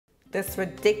This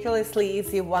ridiculously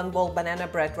easy one-bowl banana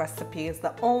bread recipe is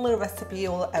the only recipe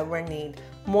you'll ever need.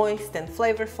 Moist and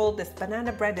flavorful, this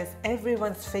banana bread is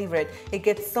everyone's favorite. It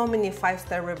gets so many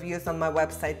 5-star reviews on my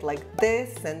website, like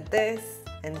this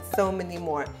and so many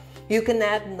more. You can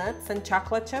add nuts and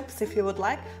chocolate chips if you would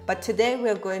like, but today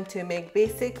we're going to make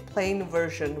basic plain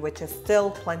version, which is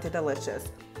still plenty delicious.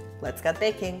 Let's get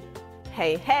baking.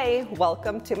 Hey,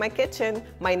 welcome to my kitchen.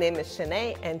 My name is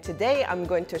Shanae, and today I'm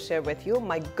going to share with you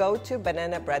my go-to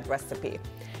banana bread recipe.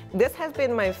 This has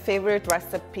been my favorite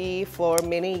recipe for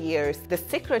many years. The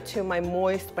secret to my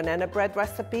moist banana bread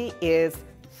recipe is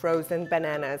frozen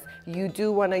bananas. You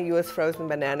do want to use frozen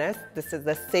bananas. This is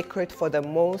the secret for the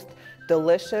most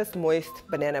delicious moist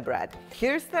banana bread.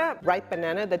 Here's the ripe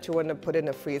banana that you want to put in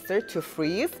the freezer to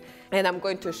freeze, and I'm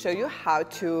going to show you how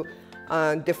to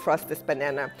defrost this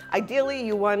banana. Ideally,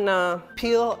 you want to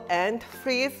peel and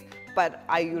freeze, but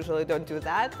I usually don't do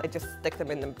that. I just stick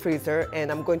them in the freezer, and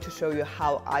I'm going to show you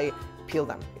how I peel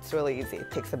them. It's really easy.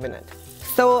 It takes a minute.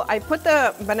 So I put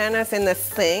the bananas in the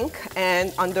sink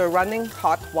and under running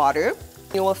hot water.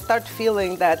 You will start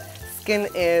feeling that skin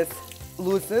is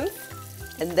loosened,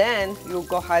 and then you'll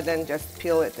go ahead and just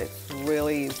peel it. It's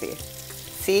really easy.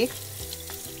 See?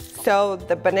 So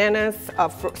the bananas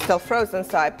are still frozen,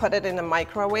 so I put it in the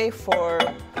microwave for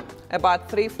about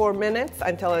 3-4 minutes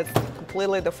until it's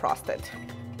completely defrosted.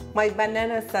 My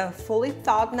bananas are fully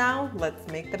thawed now. Let's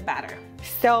make the batter.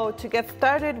 So to get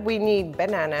started, we need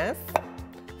bananas,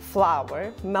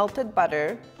 flour, melted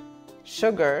butter,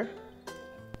 sugar,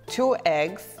 2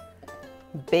 eggs,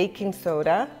 baking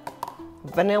soda,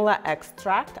 vanilla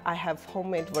extract, I have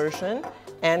homemade version,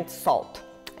 and salt.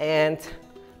 And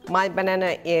my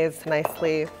banana is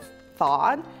nicely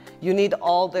thawed. You need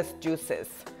all these juices.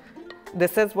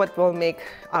 This is what will make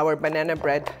our banana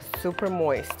bread super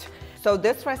moist. So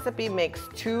this recipe makes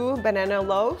 2 banana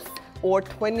loaves or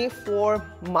 24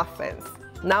 muffins.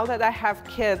 Now that I have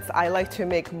kids, I like to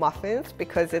make muffins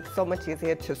because it's so much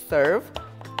easier to serve.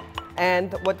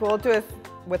 And what we'll do is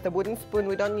with a wooden spoon,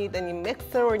 we don't need any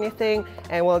mixer or anything,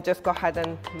 and we'll just go ahead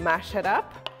and mash it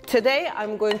up. Today,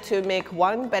 I'm going to make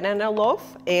 1 banana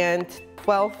loaf and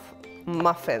 12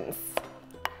 muffins.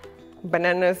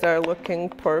 Bananas are looking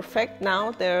perfect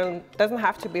now. They doesn't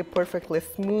have to be perfectly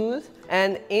smooth.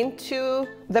 And into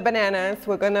the bananas,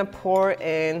 we're gonna pour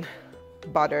in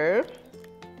butter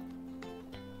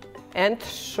and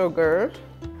sugar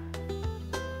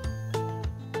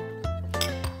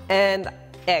and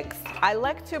eggs. I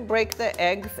like to break the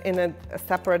eggs in a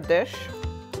separate dish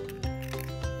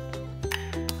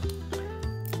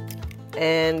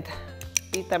and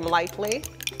beat them lightly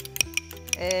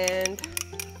and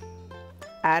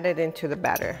add it into the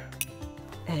batter.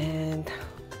 And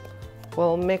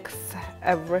we'll mix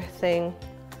everything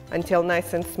until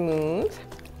nice and smooth.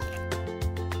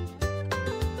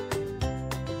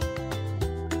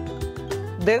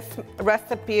 This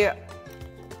recipe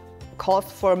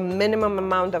calls for minimum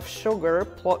amount of sugar,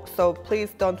 so please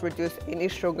don't reduce any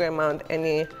sugar amount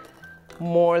any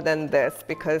more than this,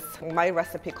 because my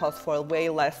recipe calls for way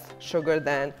less sugar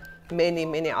than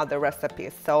many other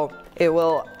recipes. So it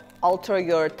will alter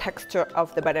your texture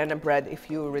of the banana bread if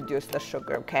you reduce the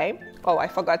sugar, okay? Oh, I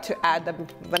forgot to add the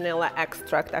vanilla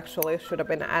extract. Actually, it should have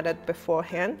been added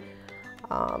beforehand.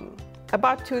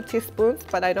 About 2 teaspoons,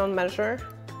 but I don't measure.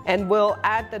 And we'll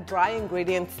add the dry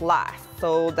ingredients last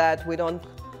so that we don't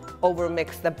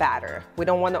overmix the batter. We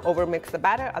don't want to overmix the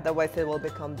batter, otherwise it will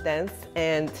become dense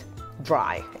and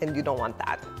dry, and you don't want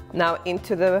that. Now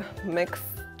into the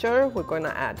mixture, we're going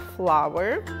to add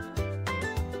flour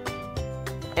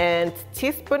and 1.5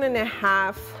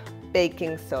 teaspoons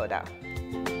baking soda.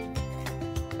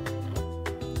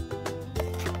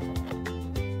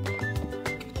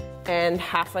 And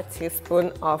 1/2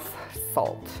 teaspoon of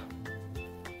salt.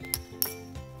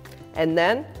 And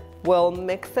then we'll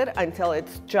mix it until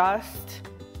it's just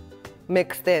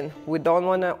mixed in. We don't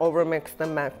want to overmix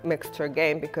the mixture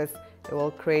again because it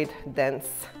will create dense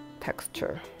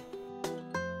texture.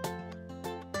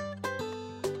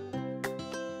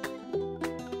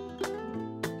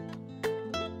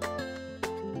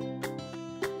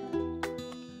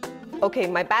 Okay,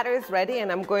 my batter is ready,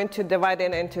 and I'm going to divide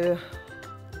it into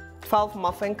 12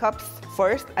 muffin cups.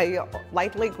 First, I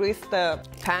lightly grease the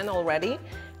pan already,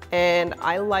 and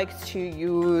I like to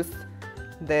use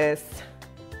this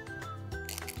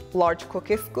large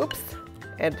cookie scoops.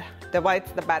 It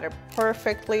divides the batter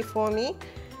perfectly for me.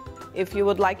 If you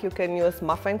would like, you can use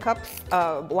muffin cups,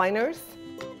 liners.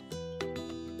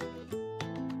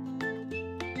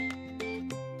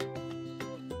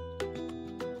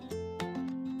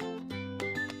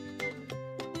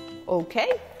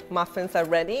 Okay, muffins are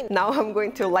ready. Now I'm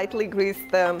going to lightly grease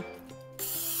the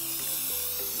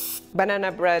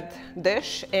banana bread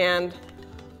dish and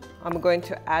I'm going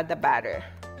to add the batter.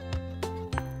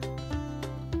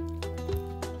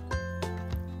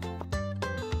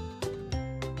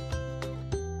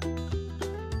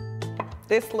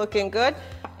 This looking good,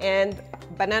 and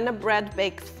banana bread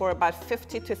bakes for about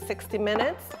 50 to 60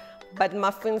 minutes, but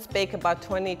muffins bake about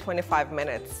 20-25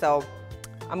 minutes. So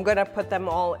I'm gonna put them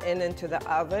all into the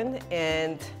oven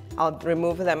and I'll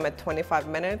remove them at 25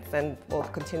 minutes and we'll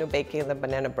continue baking the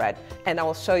banana bread. And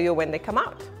I'll show you when they come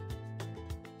out.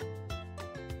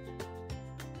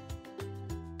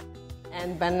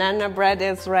 And banana bread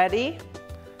is ready.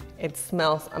 It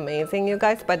smells amazing, you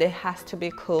guys, but it has to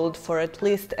be cooled for at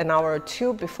least an hour or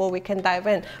two before we can dive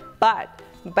in. But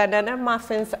banana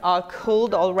muffins are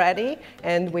cooled already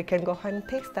and we can go ahead and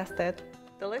taste test it.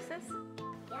 Delicious?